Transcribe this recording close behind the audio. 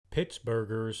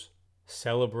Pittsburghers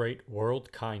celebrate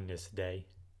World Kindness Day.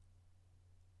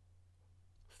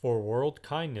 For World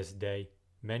Kindness Day,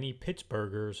 many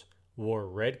Pittsburghers wore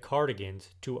red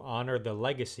cardigans to honor the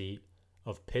legacy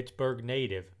of Pittsburgh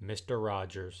native Mr.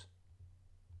 Rogers.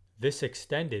 This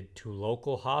extended to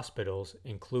local hospitals,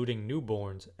 including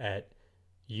newborns at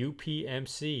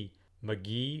UPMC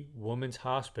Magee Women's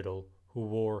Hospital, who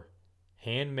wore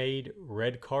handmade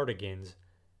red cardigans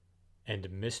and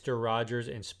Mr. Rogers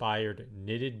inspired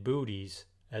knitted booties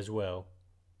as well.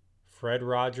 Fred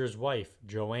Rogers' wife,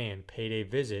 Joanne, paid a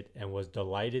visit and was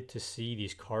delighted to see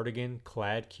these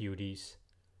cardigan-clad cuties.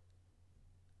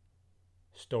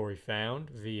 Story found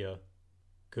via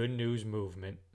Good News Movement.